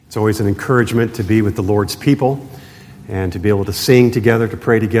It's always an encouragement to be with the Lord's people and to be able to sing together, to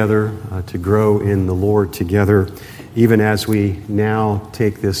pray together, to grow in the Lord together, even as we now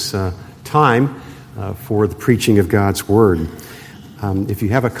take this time for the preaching of God's Word. If you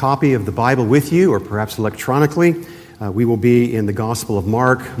have a copy of the Bible with you, or perhaps electronically, we will be in the Gospel of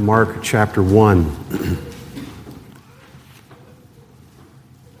Mark, Mark chapter 1.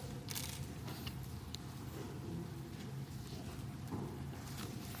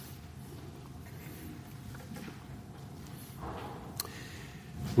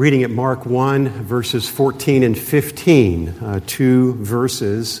 Reading at Mark 1, verses 14 and 15, two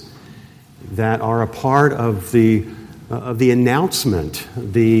verses that are a part of the announcement,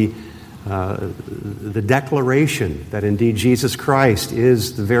 the declaration that indeed Jesus Christ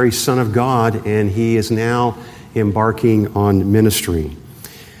is the very Son of God, and He is now embarking on ministry.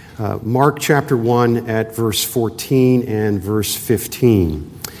 Mark chapter 1 at verse 14 and verse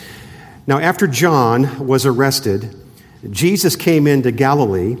 15. Now after John was arrested, Jesus came into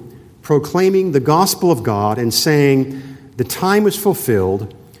Galilee, proclaiming the gospel of God and saying, "The time is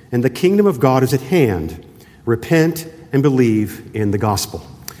fulfilled, and the kingdom of God is at hand. Repent and believe in the gospel."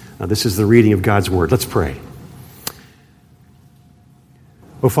 Now, this is the reading of God's word. Let's pray.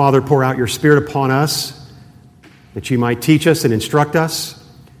 O Father, pour out your Spirit upon us, that you might teach us and instruct us.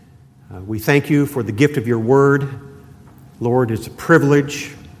 We thank you for the gift of your word. Lord, it's a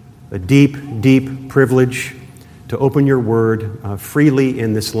privilege, a deep, deep privilege, to open your word freely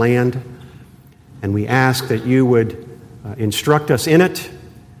in this land. And we ask that you would instruct us in it,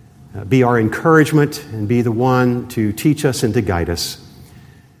 be our encouragement, and be the one to teach us and to guide us.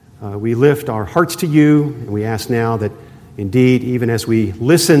 We lift our hearts to you, and we ask now that indeed, even as we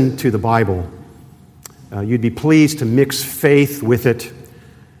listen to the Bible, you'd be pleased to mix faith with it,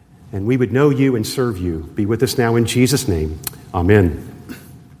 and we would know you and serve you. Be with us now in Jesus' name. Amen.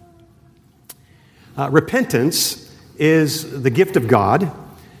 Repentance is the gift of God.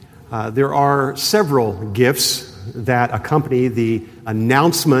 There are several gifts that accompany the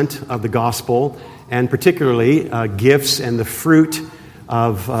announcement of the gospel, and particularly gifts and the fruit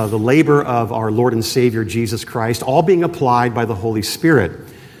of the labor of our Lord and Savior Jesus Christ, all being applied by the Holy Spirit.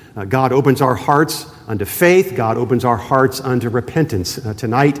 God opens our hearts unto faith. God opens our hearts unto repentance.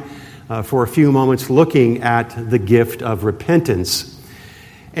 Tonight, for a few moments, looking at the gift of repentance.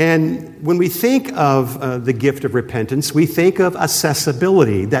 And when we think of the gift of repentance, we think of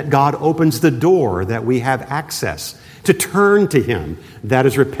accessibility, that God opens the door, that we have access to turn to Him. That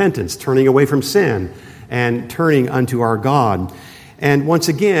is repentance, turning away from sin and turning unto our God. And once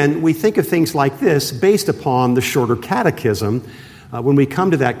again, we think of things like this based upon the shorter catechism. When we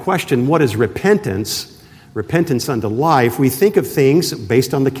come to that question, what is repentance? Repentance unto life, we think of things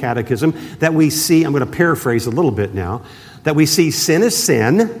based on the catechism that we see, I'm going to paraphrase a little bit now, that we see sin as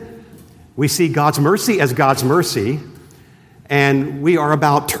sin, we see God's mercy as God's mercy, and we are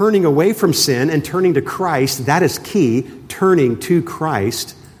about turning away from sin and turning to Christ. That is key, turning to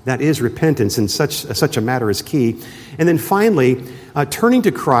Christ. That is repentance, and such a matter is key. And then finally, turning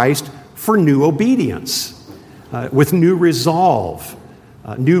to Christ for new obedience, with new resolve,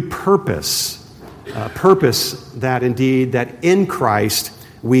 new purpose, purpose that indeed, that in Christ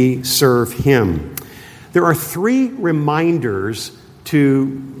we serve Him. There are three reminders to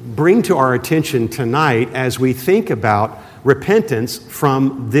bring to our attention tonight as we think about repentance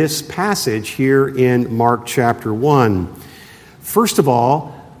from this passage here in Mark chapter 1. First of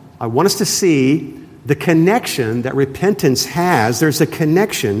all, I want us to see the connection that repentance has. There's a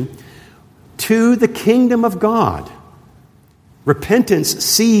connection to the kingdom of God. Repentance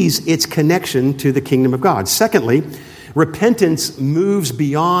sees its connection to the kingdom of God. Secondly, repentance moves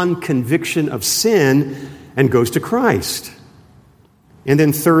beyond conviction of sin and goes to Christ. And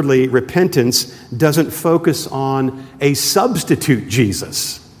then thirdly, repentance doesn't focus on a substitute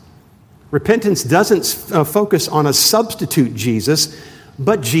Jesus. Repentance doesn't focus on a substitute Jesus,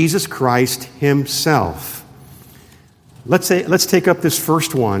 but Jesus Christ Himself. Let's take up this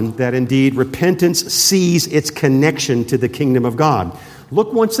first one, that indeed repentance sees its connection to the kingdom of God.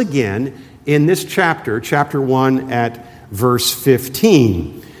 Look once again in this chapter 1 at verse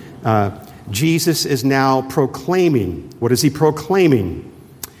 15. Jesus is now proclaiming. What is He proclaiming?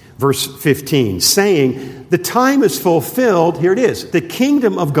 Verse 15, saying, "The time is fulfilled," here it is, "the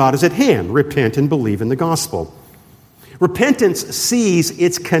kingdom of God is at hand. Repent and believe in the gospel." Repentance sees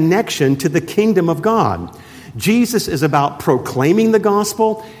its connection to the kingdom of God. Jesus is about proclaiming the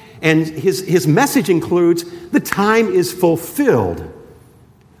gospel, and his message includes, the time is fulfilled.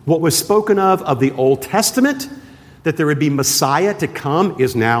 What was spoken of the Old Testament, that there would be Messiah to come,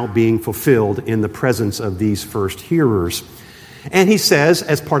 is now being fulfilled in the presence of these first hearers. And he says,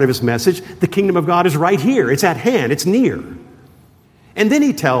 as part of his message, the kingdom of God is right here. It's at hand. It's near. And then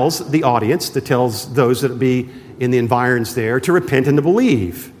he tells the audience, tells those that be in the environs there, to repent and to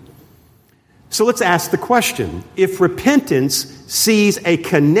believe. So let's ask the question. If repentance sees a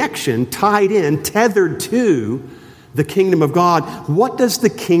connection tied in, tethered to the kingdom of God, what does the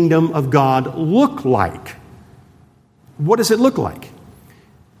kingdom of God look like? What does it look like?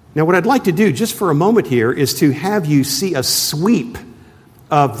 Now, what I'd like to do just for a moment here is to have you see a sweep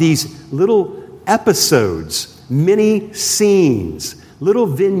of these little episodes, mini scenes, little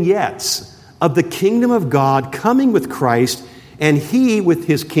vignettes of the kingdom of God coming with Christ, and he with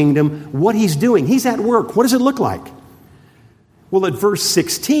his kingdom, what he's doing. He's at work. What does it look like? Well, at verse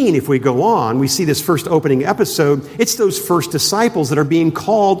 16, if we go on, we see this first opening episode. It's those first disciples that are being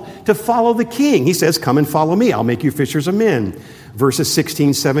called to follow the king. He says, come and follow me. I'll make you fishers of men. Verses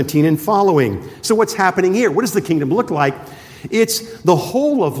 16, 17, and following. So what's happening here? What does the kingdom look like? It's the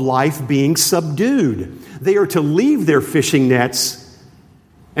whole of life being subdued. They are to leave their fishing nets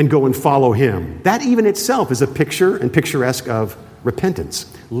and go and follow him. That even itself is a picture and picturesque of repentance.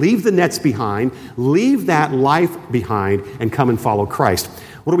 Leave the nets behind, leave that life behind, and come and follow Christ.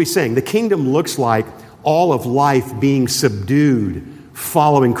 What are we saying? The kingdom looks like all of life being subdued,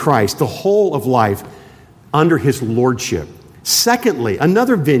 following Christ, the whole of life under his lordship. Secondly,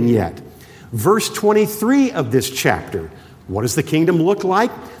 another vignette, verse 23 of this chapter. What does the kingdom look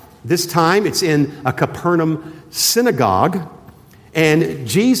like? This time it's in a Capernaum synagogue, and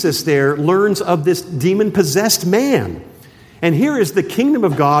Jesus there learns of this demon-possessed man. And here is the kingdom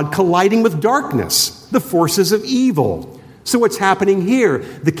of God colliding with darkness, the forces of evil. So what's happening here?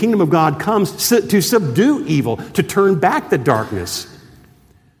 The kingdom of God comes to subdue evil, to turn back the darkness,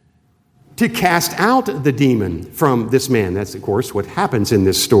 to cast out the demon from this man. That's, of course, what happens in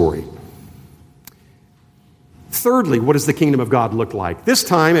this story. Thirdly, what does the kingdom of God look like? This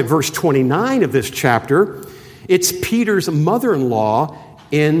time, at verse 29 of this chapter, it's Peter's mother-in-law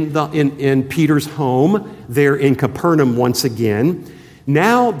in Peter's home there in Capernaum once again.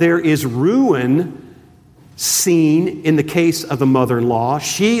 Now there is ruin seen in the case of the mother-in-law.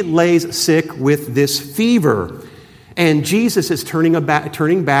 She lays sick with this fever. And Jesus is turning back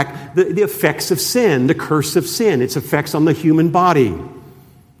the effects of sin, the curse of sin, its effects on the human body.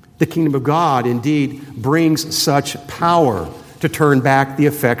 The kingdom of God indeed brings such power to turn back the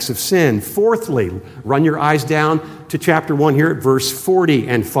effects of sin. Fourthly, run your eyes down to chapter 1 here at verse 40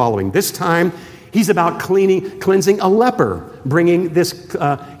 and following. This time, he's about cleansing a leper, bringing this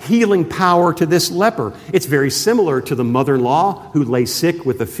healing power to this leper. It's very similar to the mother-in-law who lay sick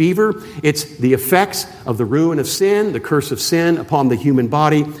with a fever. It's the effects of the ruin of sin, the curse of sin upon the human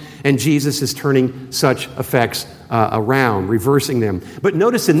body, and Jesus is turning such effects around, reversing them. But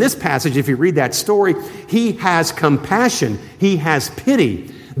notice in this passage, if you read that story, he has compassion. He has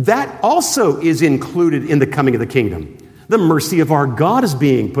pity. That also is included in the coming of the kingdom. The mercy of our God is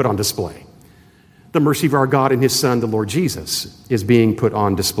being put on display. The mercy of our God and his Son, the Lord Jesus, is being put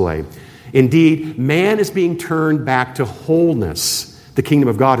on display. Indeed, man is being turned back to wholeness. The kingdom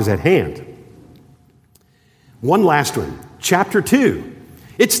of God is at hand. One last one, chapter 2.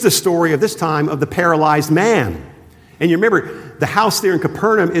 It's the story of this time of the paralyzed man. And you remember, the house there in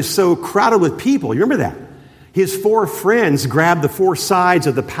Capernaum is so crowded with people. You remember that? His 4 friends grab the 4 sides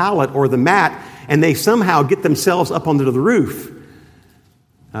of the pallet or the mat, and they somehow get themselves up onto the roof.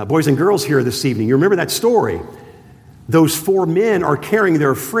 Boys and girls here this evening, you remember that story. Those 4 men are carrying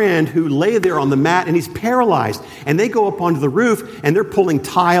their friend who lay there on the mat, and he's paralyzed. And they go up onto the roof, and they're pulling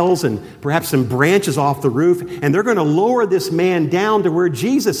tiles and perhaps some branches off the roof, and they're going to lower this man down to where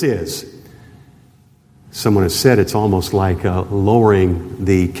Jesus is. Someone has said it's almost like lowering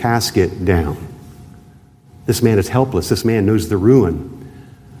the casket down. This man is helpless. This man knows the ruin.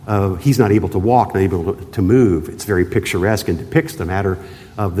 He's not able to walk, not able to move. It's very picturesque and depicts the matter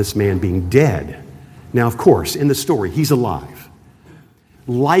of this man being dead. Now, of course, in the story, he's alive.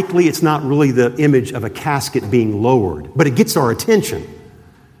 Likely, it's not really the image of a casket being lowered, but it gets our attention.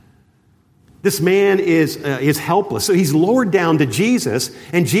 This man is helpless, so he's lowered down to Jesus,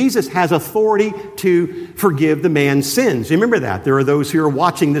 and Jesus has authority to forgive the man's sins. You remember that? There are those who are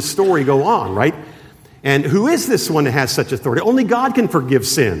watching this story go on, right? And who is this one that has such authority? Only God can forgive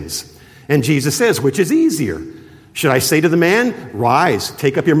sins. And Jesus says, which is easier? Should I say to the man, rise,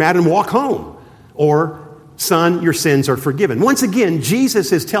 take up your mat and walk home? Or, son, your sins are forgiven. Once again,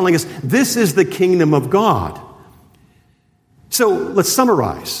 Jesus is telling us this is the kingdom of God. So let's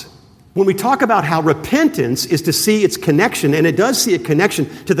summarize. When we talk about how repentance is to see its connection, and it does see a connection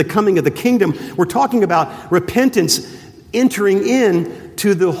to the coming of the kingdom, we're talking about repentance entering in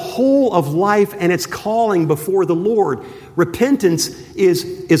to the whole of life and its calling before the Lord. Repentance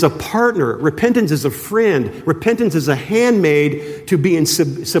is a partner. Repentance is a friend. Repentance is a handmaid to being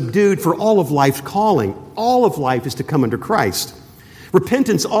subdued for all of life's calling. All of life is to come under Christ.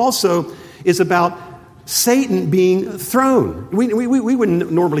 Repentance also is about Satan being thrown. We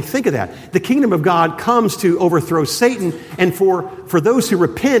wouldn't normally think of that. The kingdom of God comes to overthrow Satan, and for those who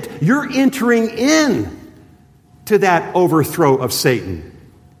repent, you're entering in to that overthrow of Satan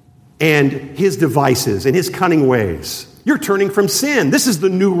and his devices and his cunning ways. You're turning from sin. This is the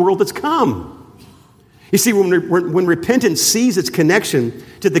new world that's come. You see, when repentance sees its connection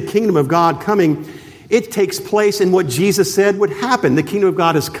to the kingdom of God coming, it takes place in what Jesus said would happen. The kingdom of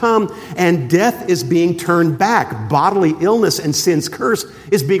God has come, and death is being turned back. Bodily illness and sin's curse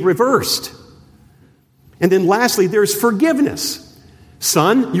is being reversed. And then lastly, there's forgiveness.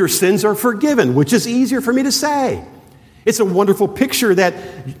 Son, your sins are forgiven, which is easier for me to say. It's a wonderful picture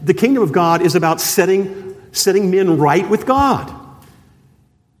that the kingdom of God is about setting men right with God,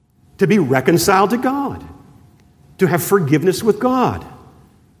 to be reconciled to God, to have forgiveness with God.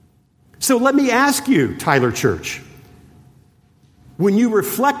 So let me ask you, Tyler Church, when you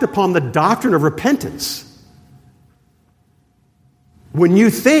reflect upon the doctrine of repentance, when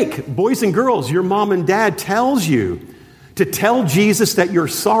you think, boys and girls, your mom and dad tells you to tell Jesus that you're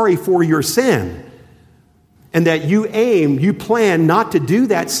sorry for your sin and that you plan not to do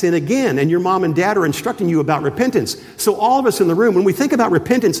that sin again, and your mom and dad are instructing you about repentance. So all of us in the room, when we think about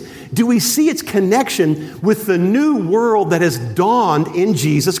repentance, do we see its connection with the new world that has dawned in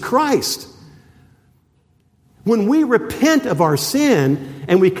Jesus Christ? When we repent of our sin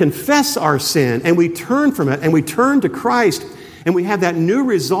and we confess our sin and we turn from it and we turn to Christ and we have that new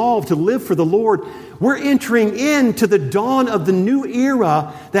resolve to live for the Lord, we're entering into the dawn of the new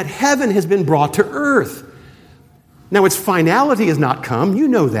era that heaven has been brought to earth. Now, its finality has not come. You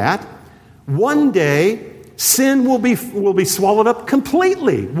know that. One day, sin will be swallowed up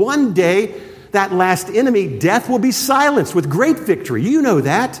completely. One day, that last enemy, death, will be silenced with great victory. You know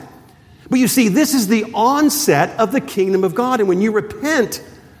that. But you see, this is the onset of the kingdom of God. And when you repent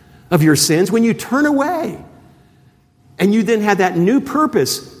of your sins, when you turn away, and you then have that new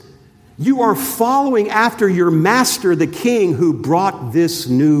purpose, you are following after your master, the king, who brought this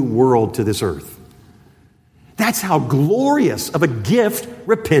new world to this earth. That's how glorious of a gift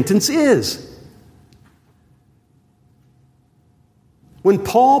repentance is. When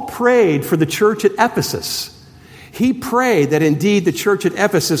Paul prayed for the church at Ephesus, he prayed that indeed the church at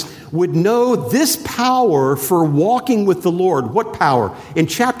Ephesus would know this power for walking with the Lord. What power? In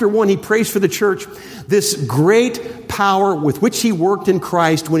chapter 1, he prays for the church this great power with which he worked in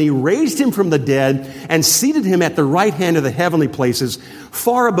Christ when he raised him from the dead and seated him at the right hand of the heavenly places,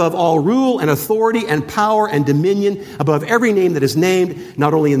 far above all rule and authority and power and dominion, above every name that is named,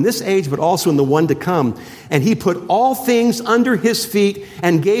 not only in this age, but also in the one to come. And he put all things under his feet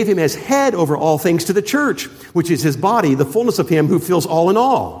and gave him as head over all things to the church, which is his body, the fullness of him who fills all in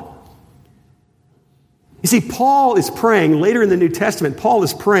all. You see, Paul is praying, later in the New Testament, Paul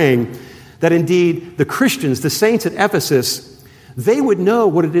is praying that indeed the Christians, the saints at Ephesus, they would know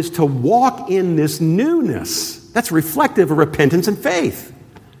what it is to walk in this newness. That's reflective of repentance and faith.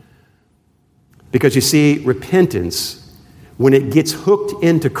 Because you see, repentance, when it gets hooked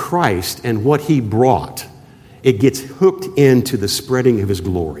into Christ and what he brought, it gets hooked into the spreading of his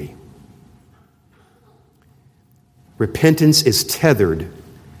glory. Repentance is tethered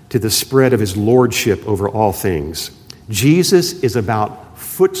to the spread of his lordship over all things. Jesus is about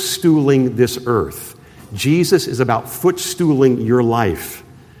footstooling this earth. Jesus is about footstooling your life.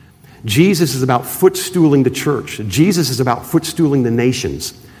 Jesus is about footstooling the church. Jesus is about footstooling the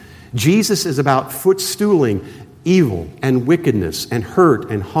nations. Jesus is about footstooling evil and wickedness and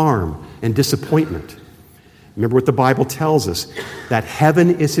hurt and harm and disappointment. Remember what the Bible tells us, that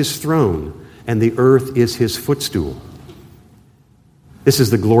heaven is his throne and the earth is his footstool. This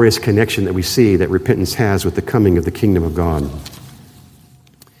is the glorious connection that we see that repentance has with the coming of the kingdom of God.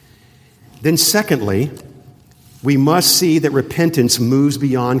 Then secondly, we must see that repentance moves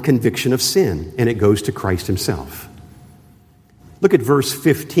beyond conviction of sin, and it goes to Christ himself. Look at verse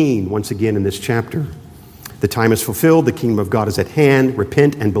 15 once again in this chapter. The time is fulfilled, the kingdom of God is at hand,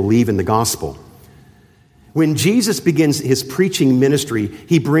 repent and believe in the gospel. When Jesus begins his preaching ministry,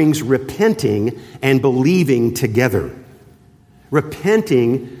 he brings repenting and believing together.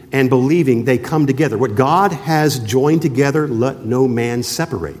 Repenting and believing, they come together. What God has joined together, let no man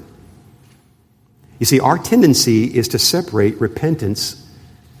separate. You see, our tendency is to separate repentance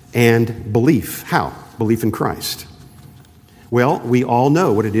and belief. How? Belief in Christ. Well, we all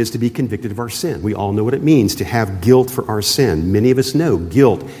know what it is to be convicted of our sin. We all know what it means to have guilt for our sin. Many of us know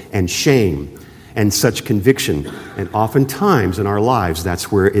guilt and shame and such conviction. And oftentimes in our lives,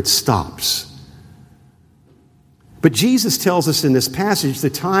 that's where it stops. But Jesus tells us in this passage, the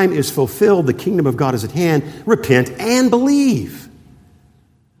time is fulfilled, the kingdom of God is at hand. Repent and believe.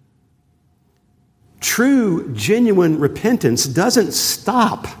 True, genuine repentance doesn't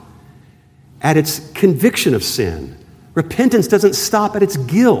stop at its conviction of sin. Repentance doesn't stop at its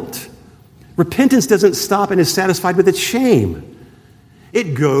guilt. Repentance doesn't stop and is satisfied with its shame.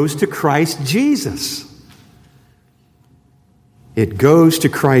 It goes to Christ Jesus. It goes to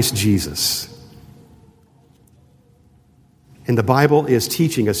Christ Jesus. And the Bible is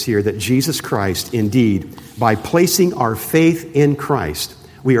teaching us here that Jesus Christ, indeed, by placing our faith in Christ,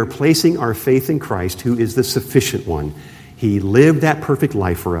 we are placing our faith in Christ, who is the sufficient one. He lived that perfect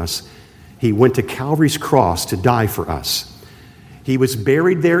life for us. He went to Calvary's cross to die for us. He was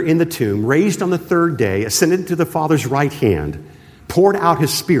buried there in the tomb, raised on the third day, ascended to the Father's right hand, poured out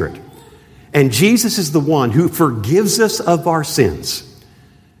his Spirit. And Jesus is the one who forgives us of our sins.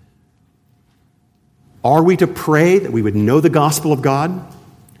 Are we to pray that we would know the gospel of God?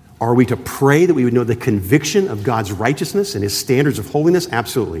 Are we to pray that we would know the conviction of God's righteousness and his standards of holiness?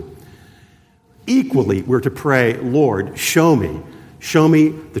 Absolutely. Equally, we're to pray, Lord, show me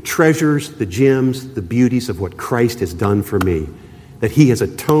the treasures, the gems, the beauties of what Christ has done for me, that he has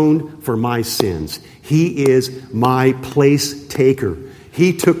atoned for my sins. He is my place taker.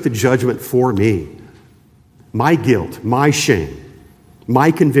 He took the judgment for me. My guilt, my shame,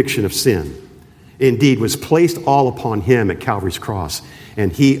 my conviction of sin, indeed, was placed all upon him at Calvary's cross,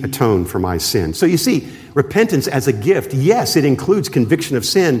 and he atoned for my sin. So you see, repentance as a gift, yes, it includes conviction of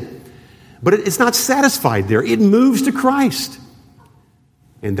sin, but it's not satisfied there. It moves to Christ.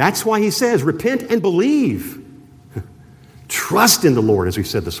 And that's why he says, repent and believe. Trust in the Lord, as we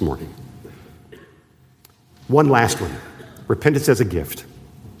said this morning. One last one. Repentance as a gift.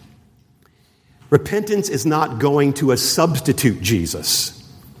 Repentance is not going to a substitute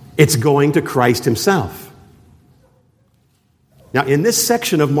Jesus. It's going to Christ himself. Now, in this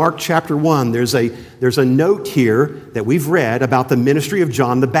section of Mark chapter 1, there's a note here that we've read about the ministry of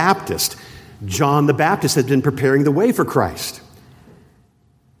John the Baptist. John the Baptist had been preparing the way for Christ.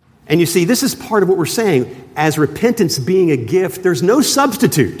 And you see, this is part of what we're saying. As repentance being a gift, there's no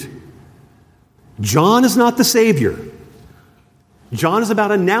substitute. John is not the Savior. John is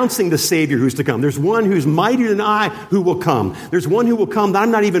about announcing the Savior who's to come. There's one who's mightier than I who will come. There's one who will come that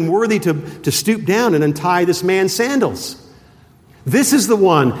I'm not even worthy to stoop down and untie this man's sandals. This is the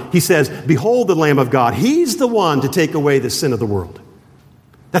one, he says, behold the Lamb of God. He's the one to take away the sin of the world.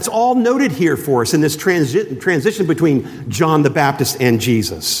 That's all noted here for us in this transition between John the Baptist and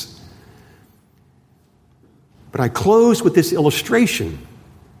Jesus. But I close with this illustration.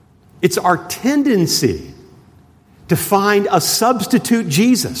 It's our tendency to find a substitute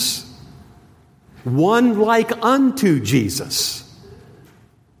Jesus, one like unto Jesus,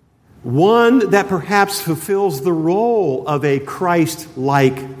 one that perhaps fulfills the role of a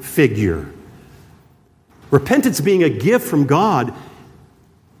Christ-like figure. Repentance being a gift from God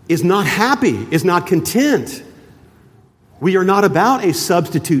is not happy, is not content. We are not about a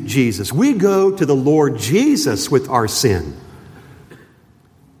substitute Jesus. We go to the Lord Jesus with our sin.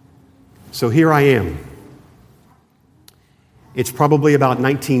 So here I am. It's probably about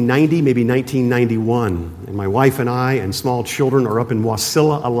 1990, maybe 1991, and my wife and I and small children are up in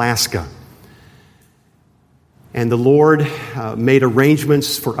Wasilla, Alaska. And the Lord made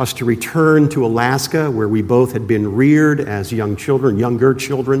arrangements for us to return to Alaska, where we both had been reared as younger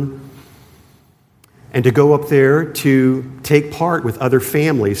children, and to go up there to take part with other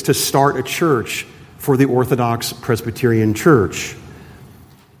families to start a church for the Orthodox Presbyterian Church.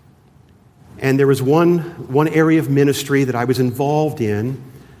 And there was one area of ministry that I was involved in,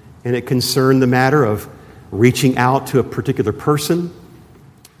 and it concerned the matter of reaching out to a particular person,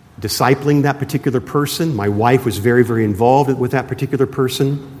 discipling that particular person. My wife was very, very involved with that particular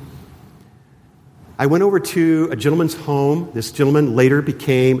person. I went over to a gentleman's home. This gentleman later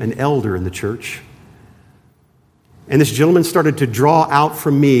became an elder in the church. And this gentleman started to draw out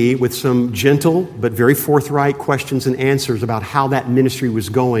from me with some gentle but very forthright questions and answers about how that ministry was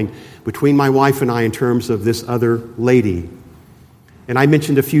going between my wife and I in terms of this other lady. And I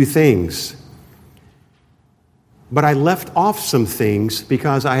mentioned a few things. But I left off some things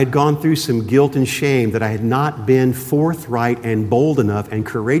because I had gone through some guilt and shame that I had not been forthright and bold enough and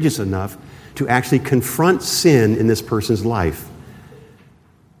courageous enough to actually confront sin in this person's life.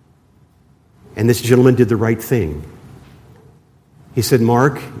 And this gentleman did the right thing. He said,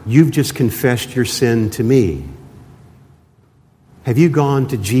 Mark, you've just confessed your sin to me. Have you gone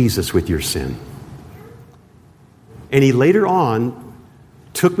to Jesus with your sin? And he later on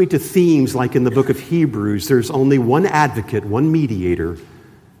took me to themes like in the book of Hebrews, there's only one advocate, one mediator.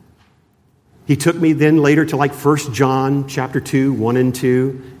 He took me then later to like 1 John chapter 2, 1 and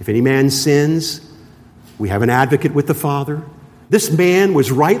 2. If any man sins, we have an advocate with the Father. This man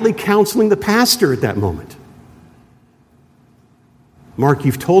was rightly counseling the pastor at that moment. Mark,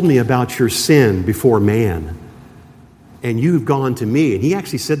 you've told me about your sin before man, and you've gone to me. And he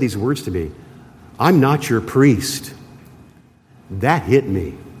actually said these words to me, I'm not your priest. That hit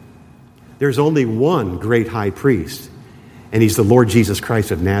me. There's only one great high priest, and he's the Lord Jesus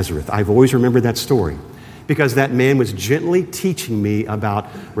Christ of Nazareth. I've always remembered that story because that man was gently teaching me about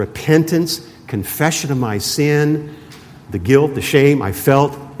repentance, confession of my sin, the guilt, the shame I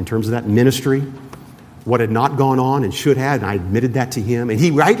felt in terms of that ministry, what had not gone on and should have, and I admitted that to him, and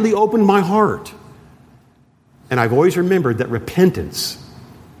he rightly opened my heart. And I've always remembered that repentance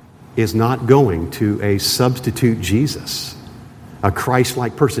is not going to a substitute Jesus, a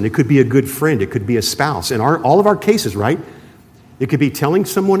Christ-like person. It could be a good friend. It could be a spouse. In all of our cases, right? It could be telling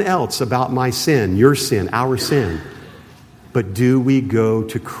someone else about my sin, your sin, our sin. But do we go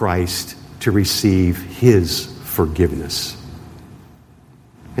to Christ to receive his forgiveness?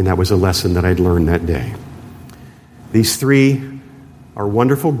 And that was a lesson that I'd learned that day. These three are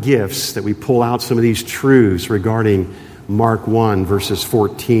wonderful gifts that we pull out some of these truths regarding Mark 1, verses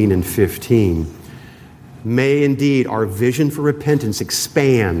 14 and 15. May indeed our vision for repentance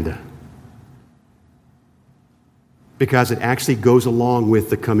expand because it actually goes along with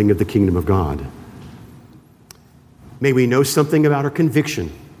the coming of the kingdom of God. May we know something about our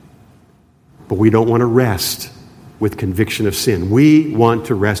conviction, but we don't want to rest with conviction of sin. We want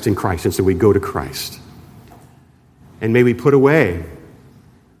to rest in Christ, and so we go to Christ. And may we put away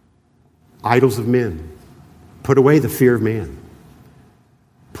idols of men. Put away the fear of man.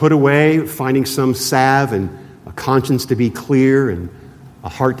 Put away finding some salve and a conscience to be clear and a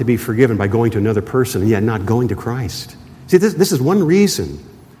heart to be forgiven by going to another person and yet not going to Christ. See, this is one reason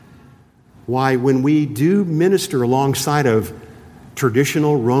why when we do minister alongside of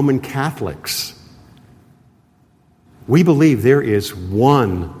traditional Roman Catholics, we believe there is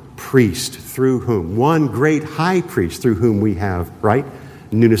one priest through whom, one great high priest through whom we have, right,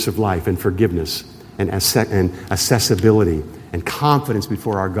 newness of life and forgiveness and accessibility and confidence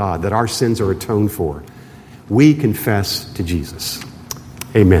before our God that our sins are atoned for. We confess to Jesus.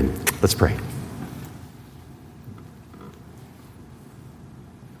 Amen. Let's pray.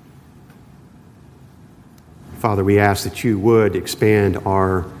 Father, we ask that you would expand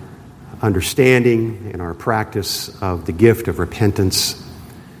our understanding and our practice of the gift of repentance.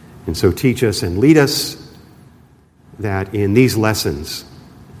 And so teach us and lead us that in these lessons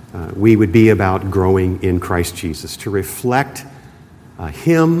we would be about growing in Christ Jesus, to reflect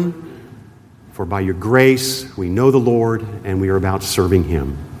him, for by your grace we know the Lord and we are about serving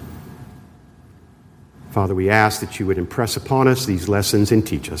him. Father, we ask that you would impress upon us these lessons and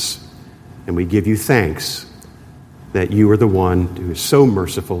teach us. And we give you thanks that you are the one who is so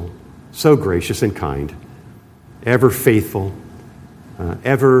merciful, so gracious and kind, ever faithful,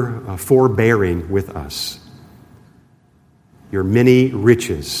 ever forbearing with us. Your many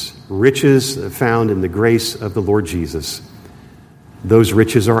riches found in the grace of the Lord Jesus, those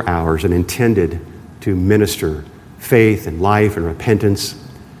riches are ours and intended to minister faith and life and repentance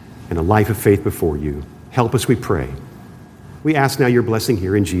and a life of faith before you. Help us, we pray. We ask now your blessing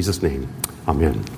here in Jesus' name. Amen.